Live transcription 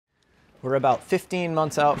We're about 15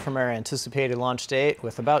 months out from our anticipated launch date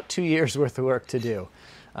with about 2 years worth of work to do.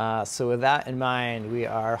 So with that in mind, we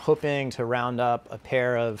are hoping to round up a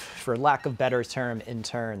pair of, for lack of better term,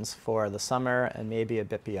 interns for the summer and maybe a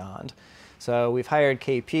bit beyond. So we've hired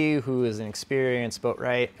KP, who is an experienced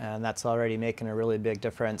boatwright, and that's already making a really big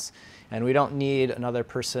difference. And we don't need another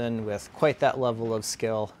person with quite that level of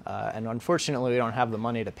skill. And unfortunately, we don't have the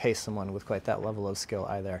money to pay someone with quite that level of skill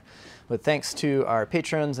either. But thanks to our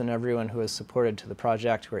patrons and everyone who has supported to the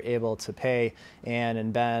project, we're able to pay Ann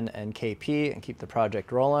and Ben and KP and keep the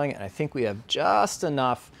project rolling. And I think we have just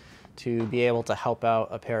enough to be able to help out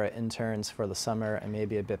a pair of interns for the summer and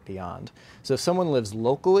maybe a bit beyond. So if someone lives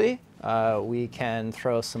locally, we can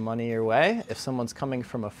throw some money your way. If someone's coming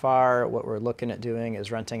from afar, what we're looking at doing is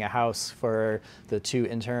renting a house for the 2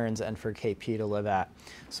 interns and for KP to live at.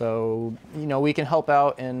 So, you know, we can help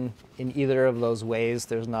out in either of those ways.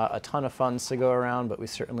 There's not a ton of funds to go around, but we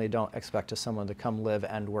certainly don't expect someone to come live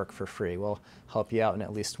and work for free. We'll help you out in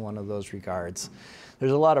at least one of those regards.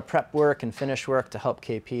 There's a lot of prep work and finish work to help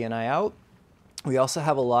KP and I out. We also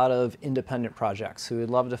have a lot of independent projects. So we'd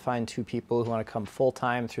love to find 2 people who want to come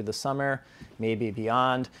full-time through the summer, maybe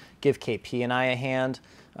beyond, give KP and I a hand,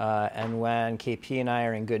 and when KP and I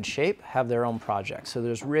are in good shape, have their own projects. So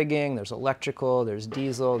there's rigging, there's electrical, there's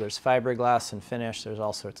diesel, there's fiberglass and finish, there's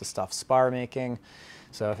all sorts of stuff, spar making.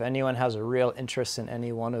 So if anyone has a real interest in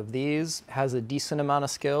any one of these, has a decent amount of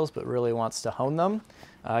skills, but really wants to hone them,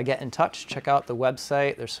 get in touch, check out the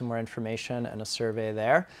website. There's some more information and a survey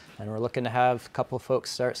there. And we're looking to have a couple of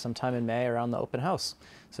folks start sometime in May around the open house.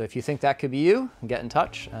 So if you think that could be you, get in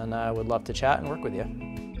touch, and I would love to chat and work with you.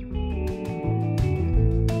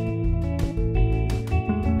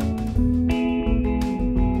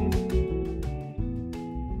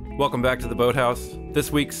 Welcome back to the Boathouse.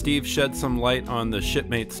 This week, Steve shed some light on the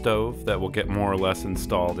Shipmate stove that will get more or less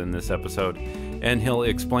installed in this episode, and he'll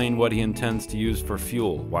explain what he intends to use for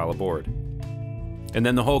fuel while aboard. And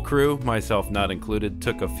then the whole crew, myself not included,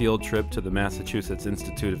 took a field trip to the Massachusetts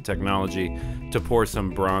Institute of Technology to pour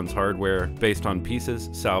some bronze hardware based on pieces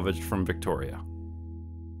salvaged from Victoria.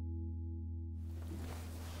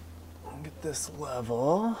 Get this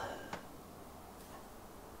level.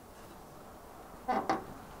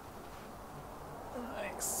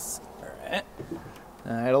 Alright,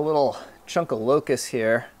 I had a little chunk of locust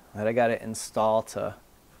here that I got to install to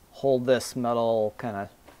hold this metal kind of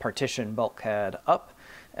partition bulkhead up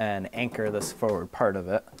and anchor this forward part of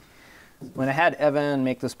it. When I had Evan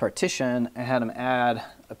make this partition, I had him add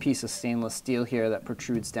a piece of stainless steel here that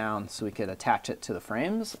protrudes down so we could attach it to the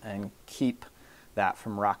frames and keep that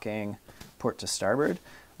from rocking port to starboard.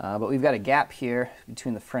 But we've got a gap here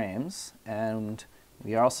between the frames, and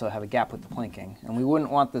we also have a gap with the planking, and we wouldn't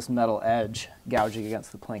want this metal edge gouging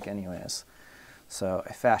against the plank anyways. So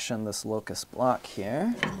I fashioned this locust block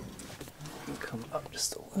here. Come up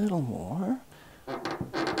just a little more.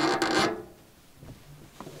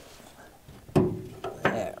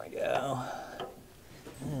 There we go.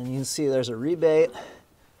 And you can see there's a rebate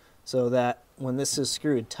so that when this is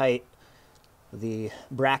screwed tight, the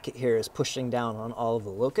bracket here is pushing down on all of the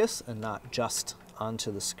locusts and not just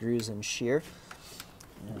onto the screws and shear.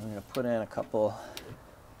 And I'm going to put in a couple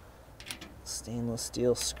stainless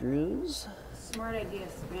steel screws. Smart idea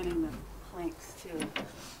spanning the planks too.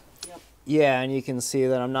 Yep. Yeah, and you can see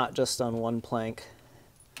that I'm not just on one plank.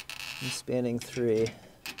 I'm spanning 3.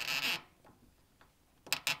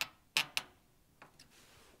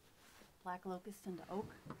 Black locust into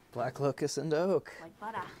oak. Black locust into oak. Like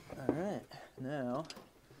butter. All right, now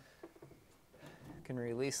I can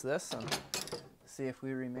release this and see if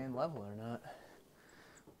we remain level or not.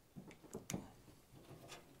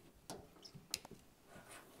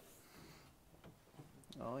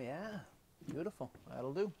 Oh yeah, beautiful.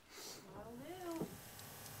 That'll do. That'll do.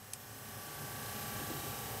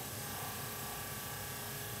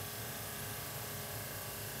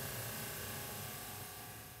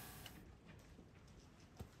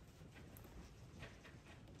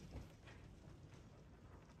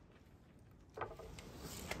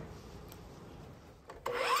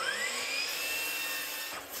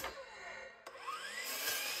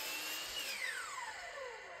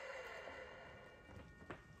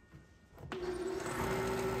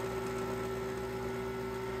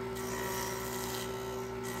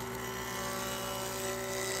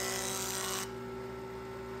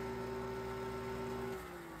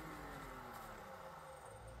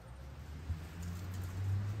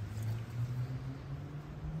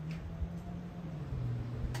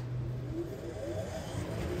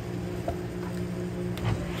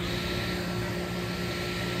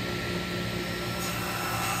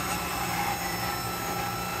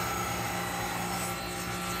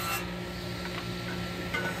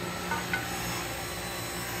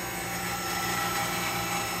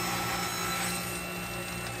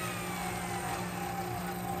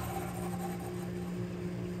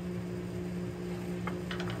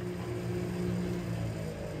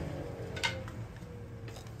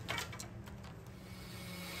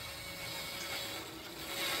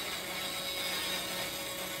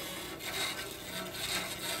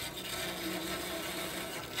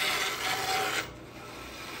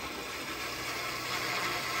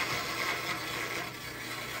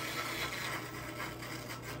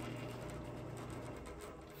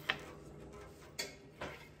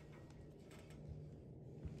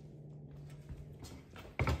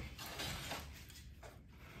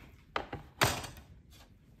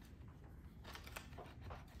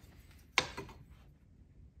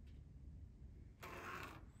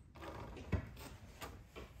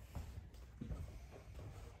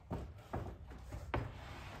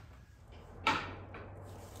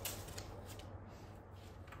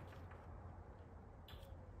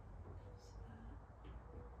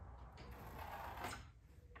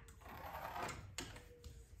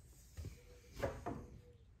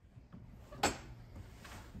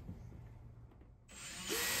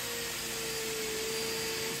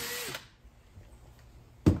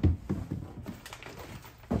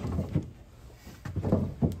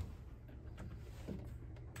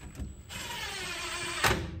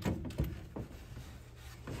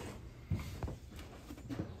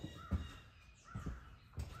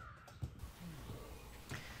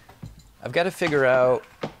 I've got to figure out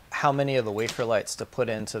how many of the wafer lights to put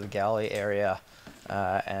into the galley area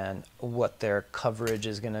and what their coverage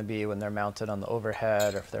is going to be when they're mounted on the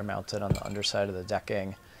overhead or if they're mounted on the underside of the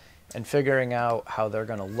decking. And figuring out how they're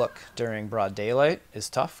going to look during broad daylight is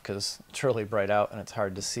tough because it's really bright out and it's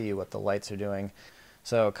hard to see what the lights are doing.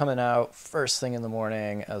 So coming out first thing in the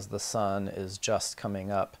morning as the sun is just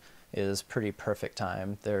coming up is pretty perfect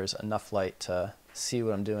time. There's enough light to see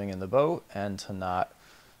what I'm doing in the boat and to not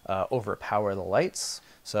overpower the lights.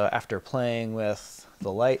 So after playing with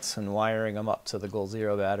the lights and wiring them up to the Goal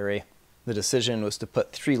Zero battery, the decision was to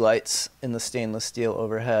put 3 lights in the stainless steel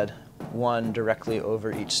overhead, 1 directly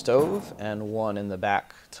over each stove and 1 in the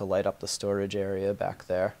back to light up the storage area back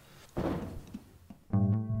there.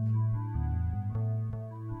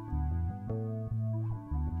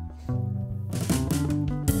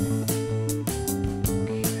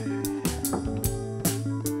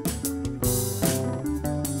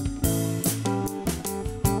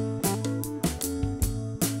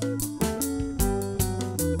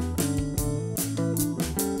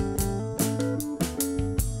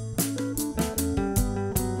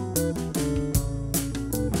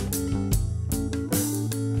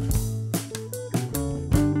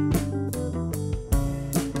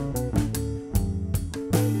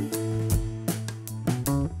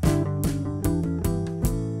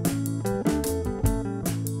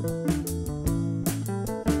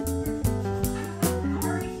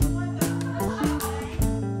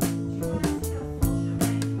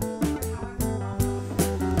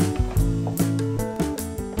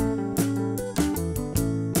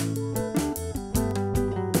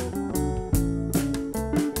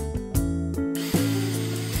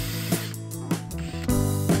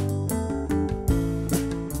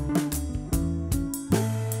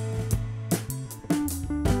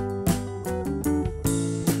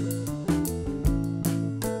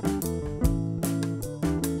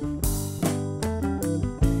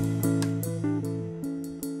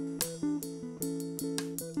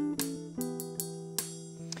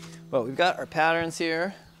 Well, we've got our patterns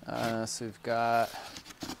here. So we've got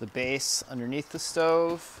the base underneath the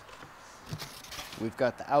stove. We've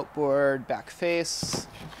got the outboard back face.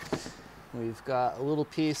 We've got a little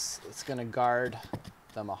piece that's going to guard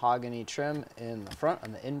the mahogany trim in the front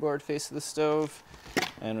on the inboard face of the stove.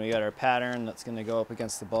 And we got our pattern that's going to go up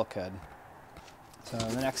against the bulkhead. So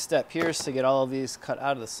the next step here is to get all of these cut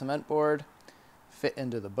out of the cement board, fit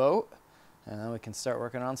into the boat, and then we can start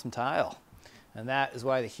working on some tile. And that is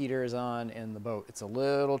why the heater is on in the boat. It's a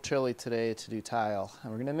little chilly today to do tile. And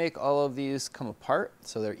we're going to make all of these come apart,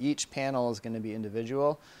 so each panel is going to be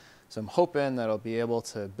individual. So I'm hoping that I'll be able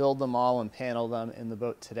to build them all and panel them in the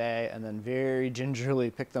boat today, and then very gingerly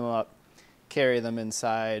pick them up, carry them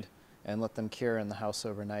inside, and let them cure in the house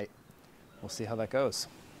overnight. We'll see how that goes.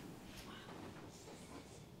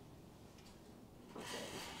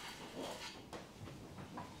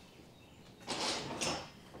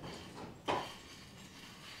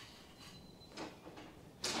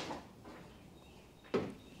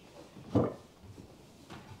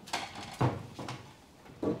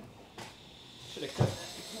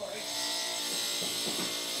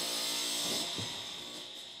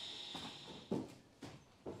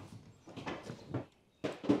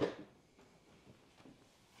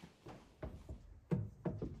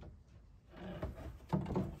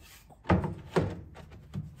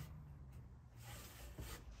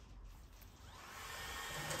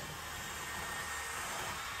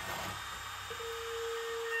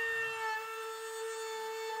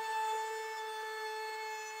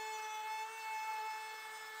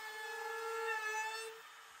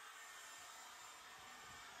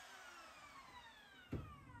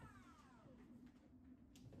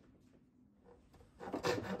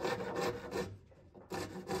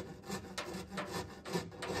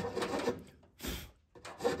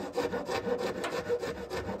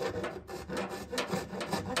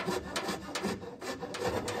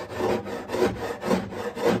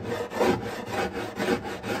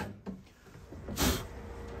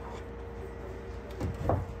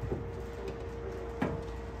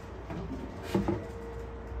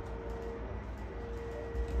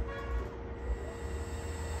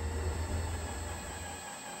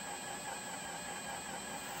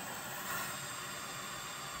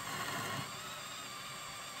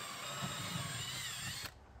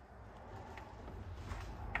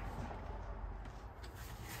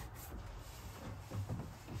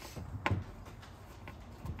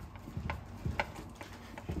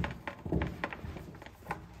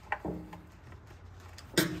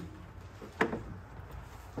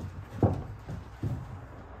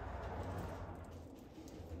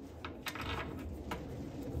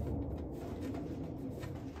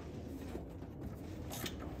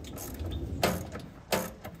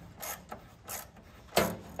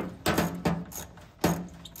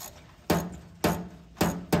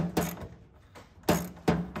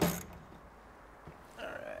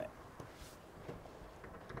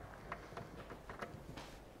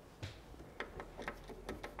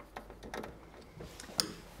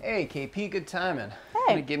 Hey, KP, good timing. Hey.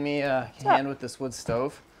 Gonna give me a hand with this wood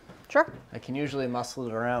stove. Sure. I can usually muscle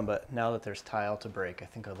it around, but now that there's tile to break, I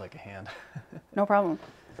think I'd like a hand. No problem.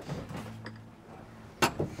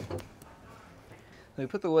 We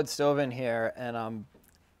put the wood stove in here, and I'm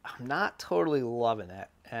not totally loving it.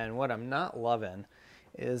 And what I'm not loving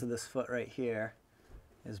is this foot right here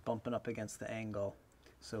is bumping up against the angle,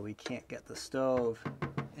 so we can't get the stove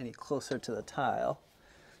any closer to the tile.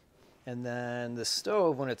 And then the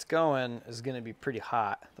stove, when it's going, is going to be pretty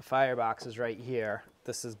hot. The firebox is right here.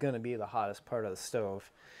 This is going to be the hottest part of the stove.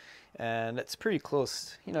 And it's pretty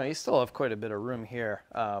close. You know, you still have quite a bit of room here,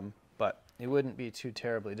 but it wouldn't be too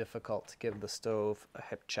terribly difficult to give the stove a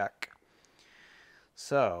hip check.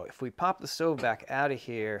 So if we pop the stove back out of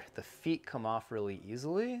here, the feet come off really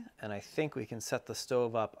easily, and I think we can set the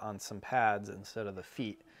stove up on some pads instead of the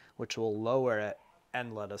feet, which will lower it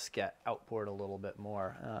and let us get outboard a little bit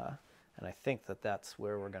more. And I think that that's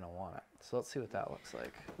where we're going to want it. So let's see what that looks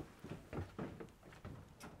like.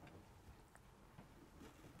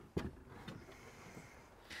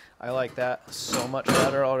 I like that so much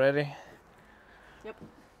better already. Yep.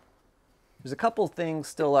 There's a couple things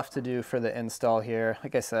still left to do for the install here.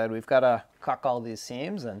 Like I said, we've got to caulk all these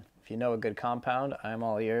seams, and if you know a good compound, I'm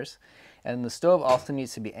all ears. And the stove also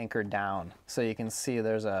needs to be anchored down. So you can see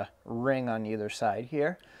there's a ring on either side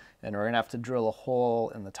here, and we're gonna have to drill a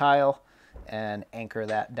hole in the tile and anchor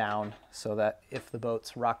that down so that if the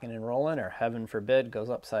boat's rocking and rolling, or heaven forbid goes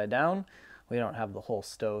upside down, we don't have the whole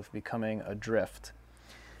stove becoming adrift.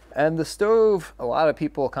 And the stove, a lot of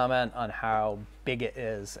people comment on how big it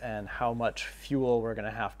is and how much fuel we're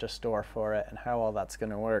gonna have to store for it and how all that's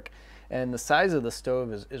gonna work. And the size of the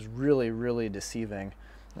stove is really, really deceiving.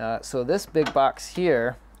 So this big box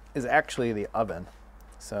here is actually the oven.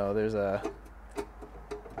 So there's a,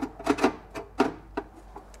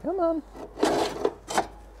 come on.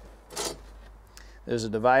 There's a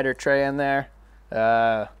divider tray in there.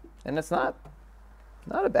 And it's not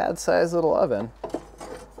a bad sized little oven.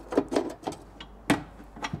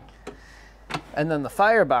 And then the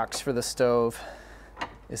firebox for the stove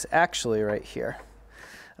is actually right here.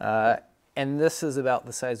 And this is about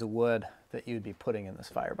the size of wood that you'd be putting in this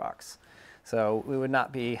firebox. So we would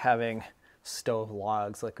not be having stove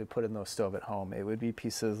logs like we put in the stove at home. It would be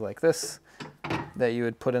pieces like this that you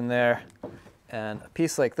would put in there, and a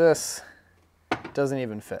piece like this doesn't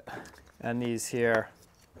even fit. And these here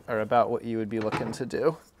are about what you would be looking to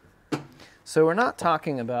do. So we're not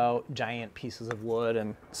talking about giant pieces of wood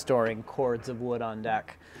and storing cords of wood on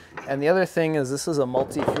deck. And the other thing is this is a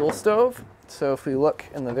multi-fuel stove. So if we look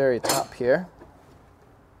in the very top here,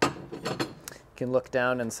 you can look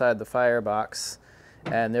down inside the firebox,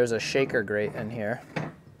 and there's a shaker grate in here.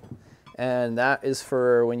 And that is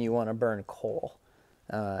for when you want to burn coal.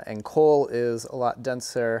 And coal is a lot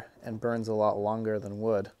denser and burns a lot longer than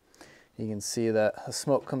wood. You can see that the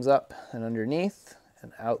smoke comes up and underneath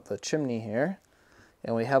and out the chimney here.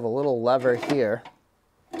 And we have a little lever here.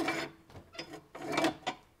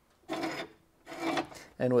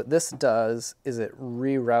 And what this does is it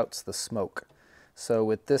reroutes the smoke. So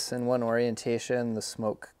with this in one orientation, the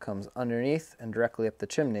smoke comes underneath and directly up the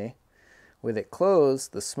chimney. With it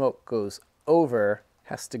closed, the smoke goes over,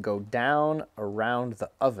 has to go down around the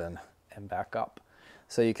oven and back up.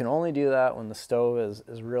 So you can only do that when the stove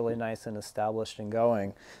is really nice and established and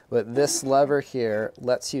going. But this lever here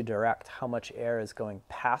lets you direct how much air is going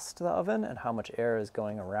past the oven and how much air is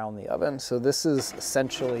going around the oven. So this is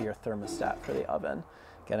essentially your thermostat for the oven,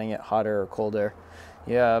 getting it hotter or colder.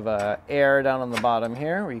 You have air down on the bottom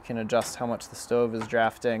here where you can adjust how much the stove is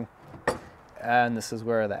drafting. And this is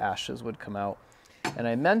where the ashes would come out. And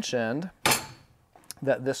I mentioned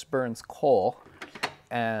that this burns coal,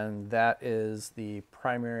 and that is the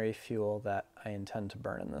primary fuel that I intend to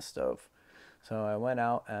burn in this stove. So I went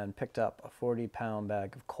out and picked up a 40-pound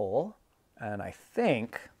bag of coal, and I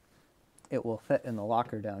think it will fit in the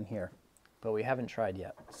locker down here, but we haven't tried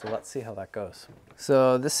yet. So let's see how that goes.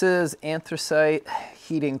 So this is anthracite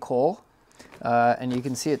heating coal, and you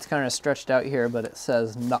can see it's kind of stretched out here, but it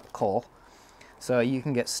says nut coal. So you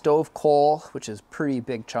can get stove coal, which is pretty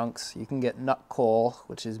big chunks. You can get nut coal,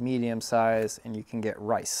 which is medium size, and you can get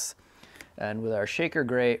rice. And with our shaker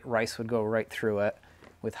grate, rice would go right through it.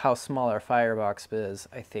 With how small our firebox is,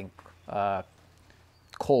 I think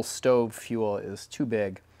coal stove fuel is too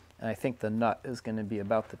big, and I think the nut is going to be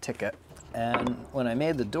about the ticket. And when I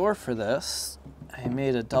made the door for this, I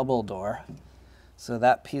made a double door. So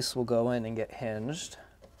that piece will go in and get hinged.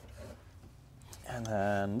 And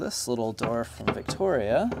then this little door from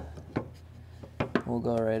Victoria will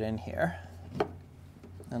go right in here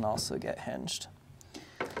and also get hinged.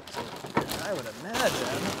 I would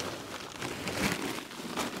imagine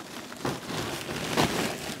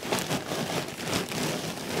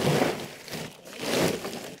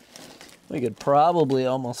we could probably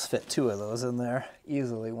almost fit 2 of those in there,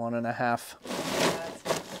 easily 1.5.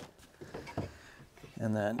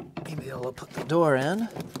 And then maybe able to put the door in.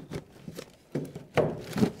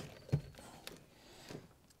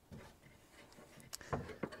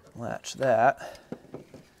 Latch that.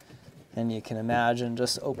 And you can imagine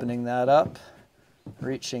just opening that up,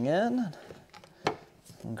 reaching in,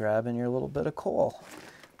 and grabbing your little bit of coal.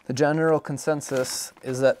 The general consensus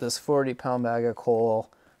is that this 40-pound bag of coal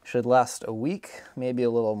should last a week, maybe a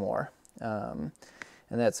little more. And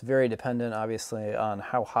that's very dependent, obviously, on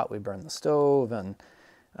how hot we burn the stove, and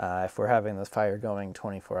if we're having the fire going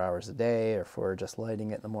 24 hours a day, or if we're just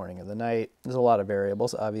lighting it in the morning or the night. There's a lot of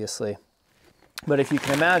variables, obviously. But if you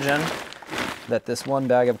can imagine that this one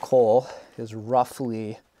bag of coal is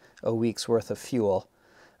roughly a week's worth of fuel,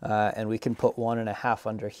 and we can put 1.5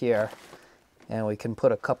 under here, and we can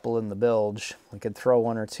put a couple in the bilge, we could throw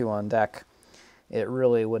 1 or 2 on deck, it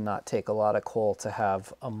really would not take a lot of coal to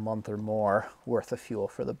have a month or more worth of fuel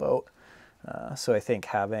for the boat. So I think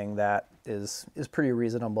having that is pretty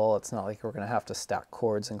reasonable. It's not like we're going to have to stack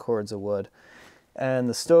cords and cords of wood. And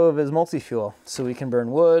the stove is multi-fuel, so we can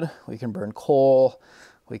burn wood, we can burn coal,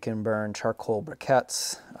 we can burn charcoal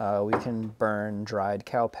briquettes, we can burn dried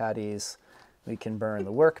cow patties, we can burn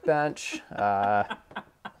the workbench,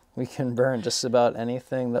 we can burn just about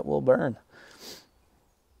anything that will burn.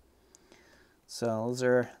 So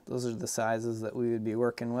those are the sizes that we would be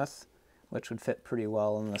working with, which would fit pretty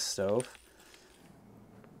well in this stove.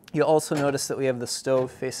 You'll also notice that we have the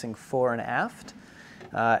stove facing fore and aft,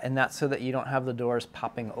 and that's so that you don't have the doors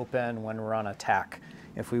popping open when we're on attack.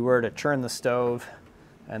 If we were to turn the stove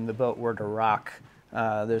and the boat were to rock,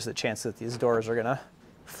 there's a chance that these doors are gonna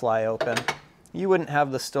fly open. You wouldn't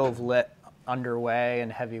have the stove lit underway in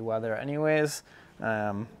heavy weather anyways,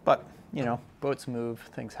 but you know, boats move,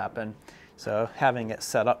 things happen. So having it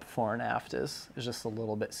set up fore and aft is just a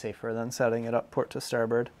little bit safer than setting it up port to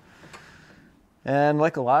starboard. And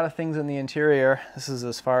like a lot of things in the interior, this is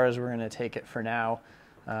as far as we're going to take it for now.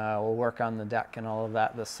 We'll work on the deck and all of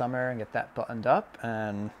that this summer and get that buttoned up.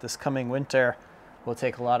 And this coming winter, we'll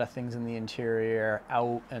take a lot of things in the interior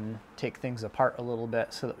out and take things apart a little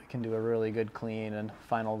bit so that we can do a really good clean and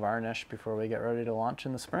final varnish before we get ready to launch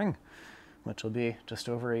in the spring, which will be just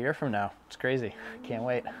over a year from now. It's crazy. Can't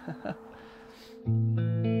wait.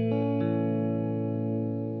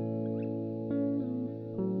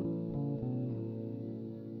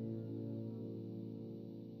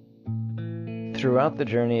 Throughout the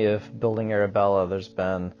journey of building Arabella, there's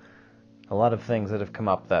been a lot of things that have come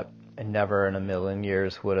up that I never in a million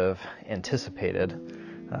years would have anticipated.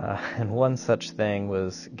 And one such thing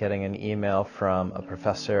was getting an email from a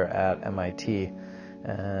professor at MIT.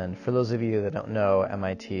 And for those of you that don't know,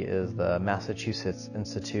 MIT is the Massachusetts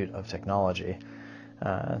Institute of Technology.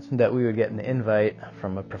 That we would get an invite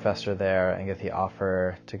from a professor there and get the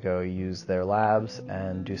offer to go use their labs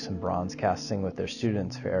and do some bronze casting with their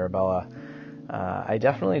students for Arabella. I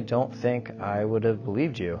definitely don't think I would have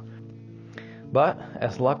believed you. But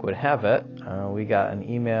as luck would have it, we got an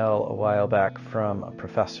email a while back from a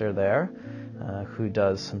professor there who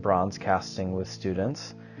does some bronze casting with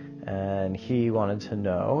students. And he wanted to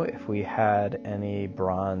know if we had any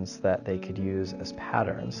bronze that they could use as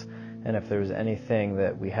patterns, and if there was anything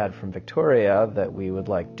that we had from Victoria that we would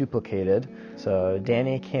like duplicated. So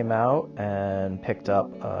Danny came out and picked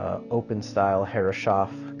up a open style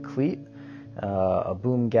Herreshoff cleat, a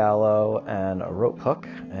boom gallow, and a rope hook,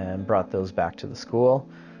 and brought those back to the school.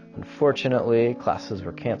 Unfortunately, classes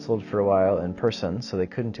were canceled for a while in person, so they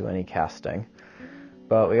couldn't do any casting.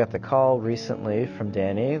 But we got the call recently from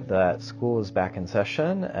Danny that school was back in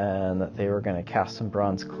session and that they were going to cast some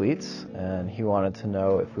bronze cleats, and he wanted to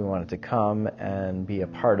know if we wanted to come and be a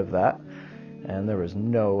part of that, and there was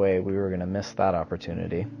no way we were going to miss that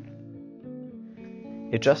opportunity.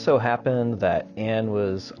 It just so happened that Anne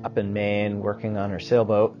was up in Maine working on her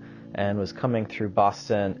sailboat and was coming through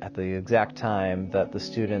Boston at the exact time that the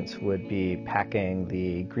students would be packing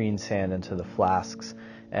the green sand into the flasks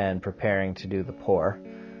and preparing to do the pour.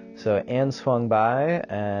 So Anne swung by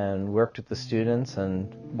and worked with the students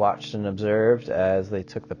and watched and observed as they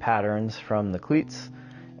took the patterns from the cleats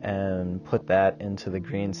and put that into the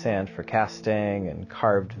green sand for casting and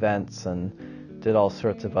carved vents and did all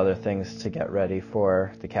sorts of other things to get ready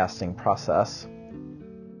for the casting process.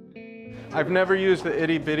 I've never used the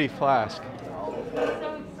itty bitty flask.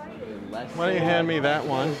 Why don't you hand me that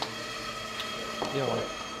one?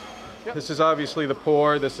 This is obviously the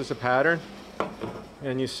pour, this is a pattern.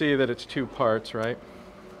 and you see that it's 2 parts, right?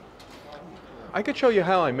 I could show you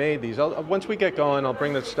how I made these. Once we get going, I'll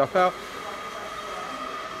bring this stuff out.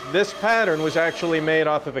 This pattern was actually made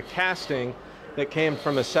off of a casting that came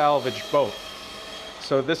from a salvaged boat.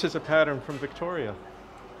 So this is a pattern from Victoria.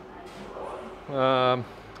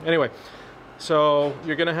 Anyway, so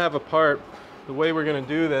you're going to have a part. The way we're going to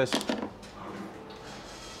do this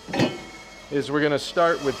is we're going to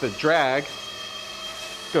start with the drag.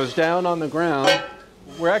 Goes down on the ground.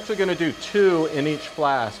 We're actually going to do 2 in each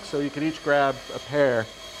flask, so you could each grab a pair.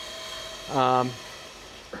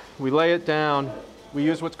 We lay it down. We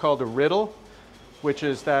use what's called a riddle, which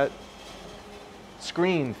is that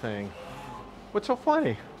screen thing. What's so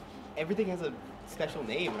funny? Everything has a special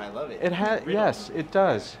name, and I love it. It has, yes, it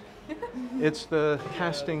does. It's the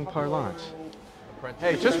casting parlance.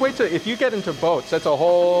 Hey, just wait till, if you get into boats, that's a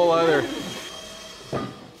whole other...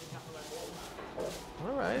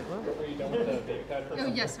 All right, well. Oh,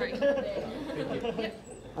 yes, right.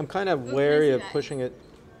 I'm kind of wary of pushing it.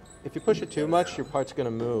 If you push it too much, your part's going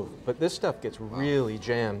to move. But this stuff gets really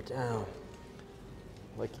jammed down.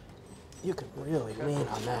 Like, you can really lean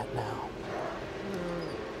on that now.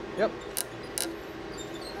 Yep.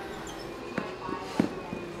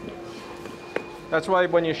 That's why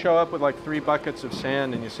when you show up with like 3 buckets of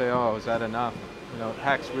sand and you say, oh, is that enough? You know, it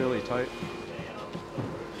packs really tight.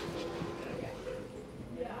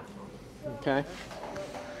 Okay.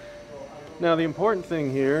 Now the important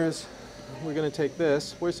thing here is we're going to take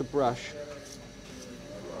this. Where's the brush?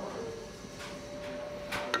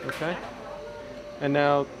 Okay. And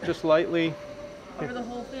now just lightly. Over the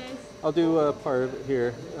whole face? I'll do a part of it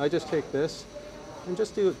here. I just take this and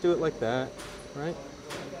just do it like that, right?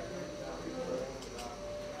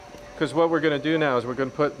 Because what we're going to do now is we're going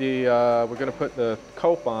to put the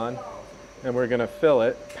cope on, and we're going to fill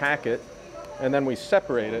it, pack it, and then we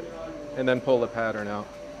separate it, and then pull the pattern out.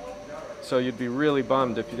 So you'd be really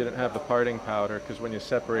bummed if you didn't have the parting powder, because when you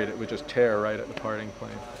separate it, it would just tear right at the parting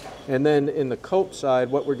plane. And then in the cope side,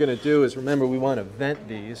 what we're going to do is, remember, we want to vent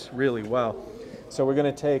these really well. So we're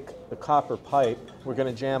going to take the copper pipe, we're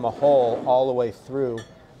going to jam a hole all the way through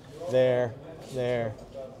there, there,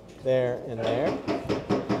 there, and there.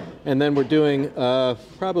 And then we're doing,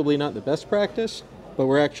 probably not the best practice, but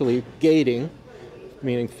we're actually gating,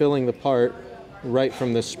 meaning filling the part right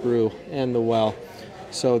from the sprue and the well.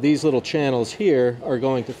 So these little channels here are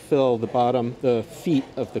going to fill the bottom, the feet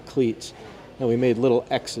of the cleats. And we made little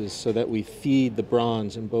X's so that we feed the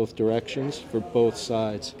bronze in both directions for both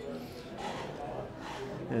sides.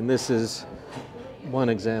 And this is one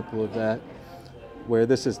example of that, where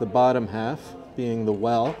this is the bottom half, being the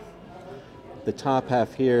well. The top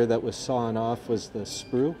half here that was sawn off was the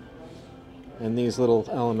sprue. And these little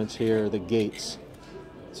elements here are the gates.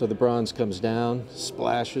 So the bronze comes down,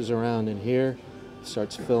 splashes around in here,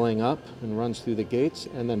 starts filling up and runs through the gates,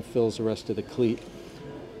 and then fills the rest of the cleat.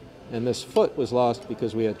 And this foot was lost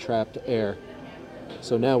because we had trapped air.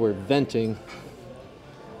 So now we're venting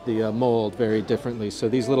the mold very differently. So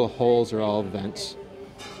these little holes are all vents.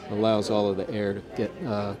 Allows all of the air to get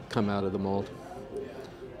come out of the mold.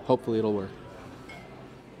 Hopefully it'll work.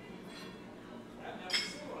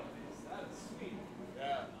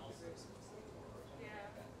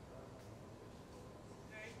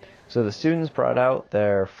 So the students brought out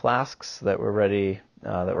their flasks that were ready,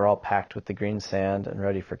 that were all packed with the green sand and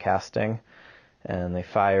ready for casting. And they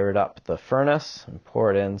fired up the furnace and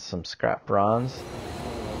poured in some scrap bronze.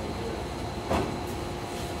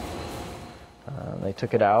 They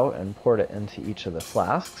took it out and poured it into each of the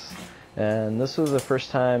flasks. And this was the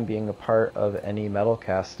first time being a part of any metal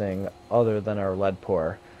casting other than our lead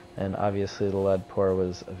pour. And obviously the lead pour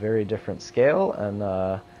was a very different scale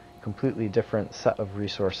and completely different set of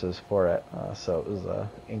resources for it. So it was an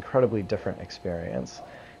incredibly different experience.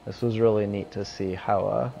 This was really neat to see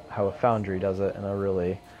how a foundry does it in a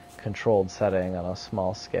really controlled setting on a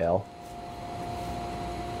small scale.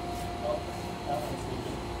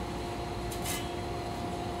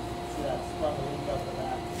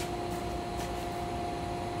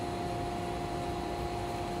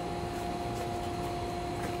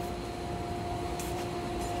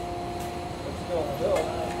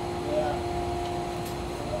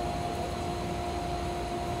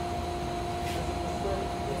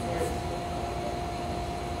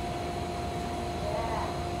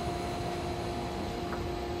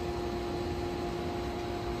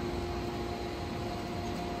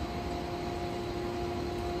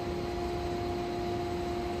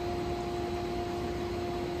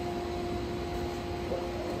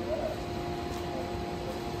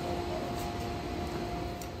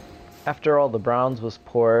 After all the bronze was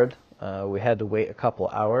poured, We had to wait a couple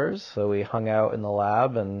hours, so we hung out in the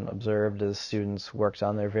lab and observed as students worked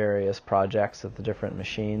on their various projects at the different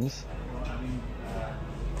machines.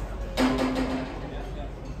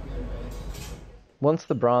 Once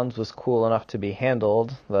the bronze was cool enough to be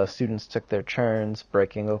handled, the students took their turns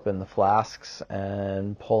breaking open the flasks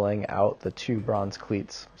and pulling out the 2 bronze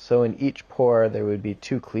cleats. So in each pour there would be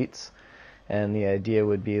 2 cleats, and the idea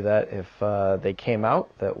would be that if they came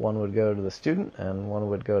out, that one would go to the student and one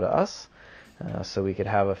would go to us, so we could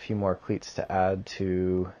have a few more cleats to add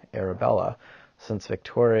to Arabella. Since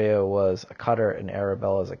Victoria was a cutter and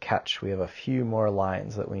Arabella is a catch, we have a few more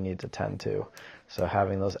lines that we need to tend to. So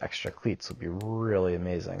having those extra cleats would be really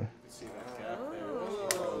amazing.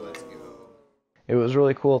 It was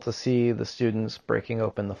really cool to see the students breaking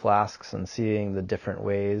open the flasks and seeing the different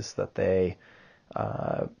ways that they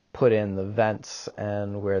put in the vents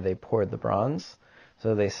and where they poured the bronze.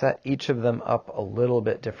 So they set each of them up a little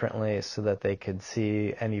bit differently so that they could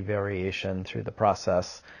see any variation through the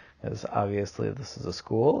process, because obviously this is a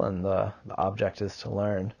school and the object is to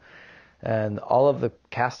learn. And all of the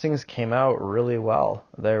castings came out really well.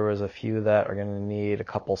 There was a few that are going to need a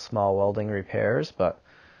couple small welding repairs, but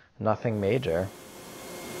nothing major.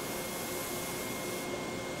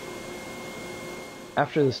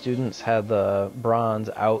 After the students had the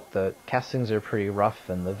bronze out, the castings are pretty rough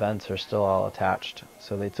and the vents are still all attached.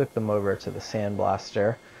 So they took them over to the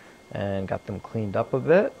sandblaster and got them cleaned up a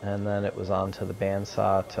bit, and then it was on to the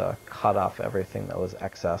bandsaw to cut off everything that was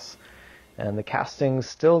excess. And the castings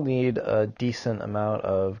still need a decent amount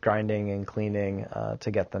of grinding and cleaning to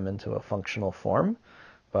get them into a functional form.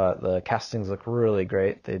 But the castings look really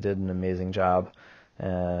great. They did an amazing job.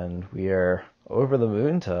 And we are over the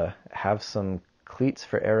moon to have some cleats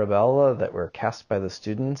for Arabella that were cast by the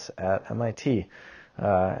students at MIT.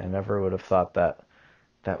 I never would have thought that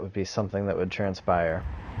that would be something that would transpire.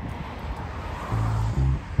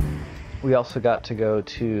 We also got to go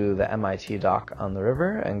to the MIT dock on the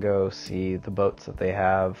river and go see the boats that they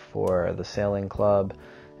have for the sailing club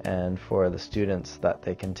and for the students that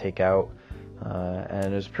they can take out.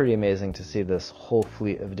 And it was pretty amazing to see this whole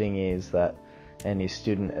fleet of dinghies that any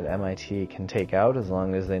student at MIT can take out as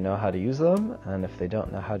long as they know how to use them. And if they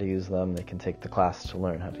don't know how to use them, they can take the class to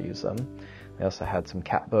learn how to use them. We also had some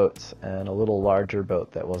cat boats and a little larger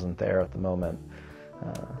boat that wasn't there at the moment.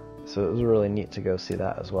 So it was really neat to go see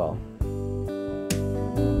that as well.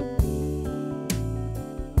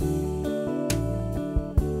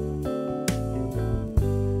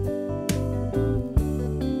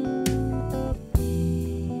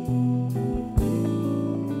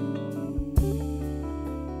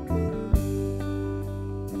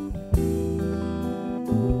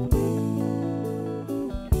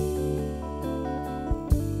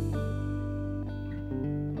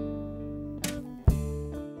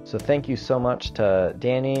 So thank you so much to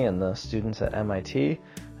Danny and the students at MIT.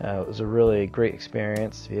 It was a really great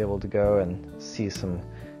experience to be able to go and see some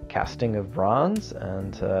casting of bronze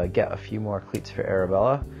and get a few more cleats for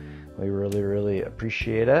Arabella. We really, really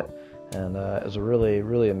appreciate it. And it was a really,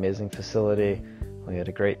 really amazing facility. We had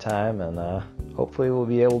a great time, and hopefully we'll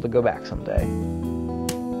be able to go back someday.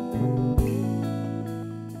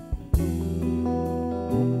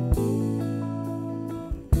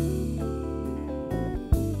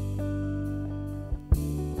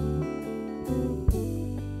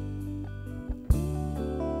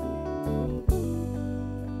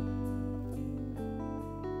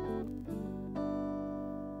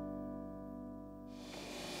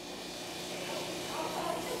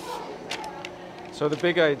 So the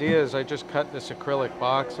big idea is I just cut this acrylic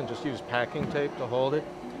box and just use packing tape to hold it.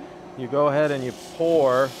 You go ahead and you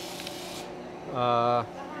pour. I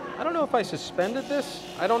don't know if I suspended this.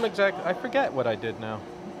 I forget what I did now.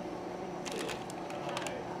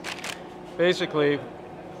 Basically,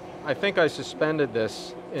 I think I suspended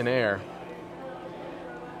this in air.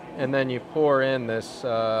 And then you pour in this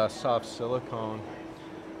soft silicone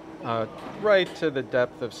right to the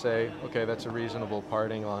depth of, say, okay, that's a reasonable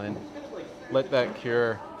parting line. Let that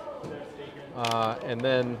cure, and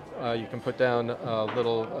then you can put down a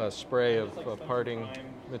little spray of parting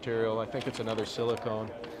material. I think it's another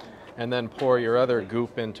silicone, and then pour your other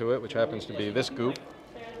goop into it, which happens to be this goop,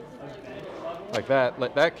 like that.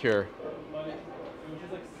 Let that cure.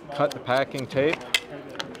 Cut the packing tape.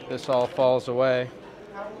 This all falls away.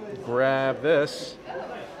 Grab this,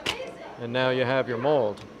 and now you have your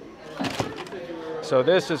mold. So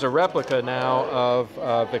this is a replica now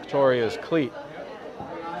of Victoria's cleat.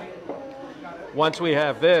 Once we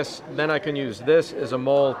have this, then I can use this as a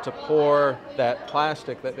mold to pour that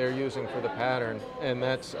plastic that they're using for the pattern. And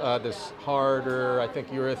that's this harder, I think,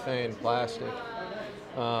 urethane plastic.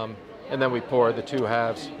 And then we pour the two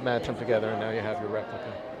halves, match them together, and now you have your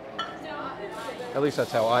replica. At least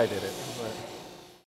that's how I did it. But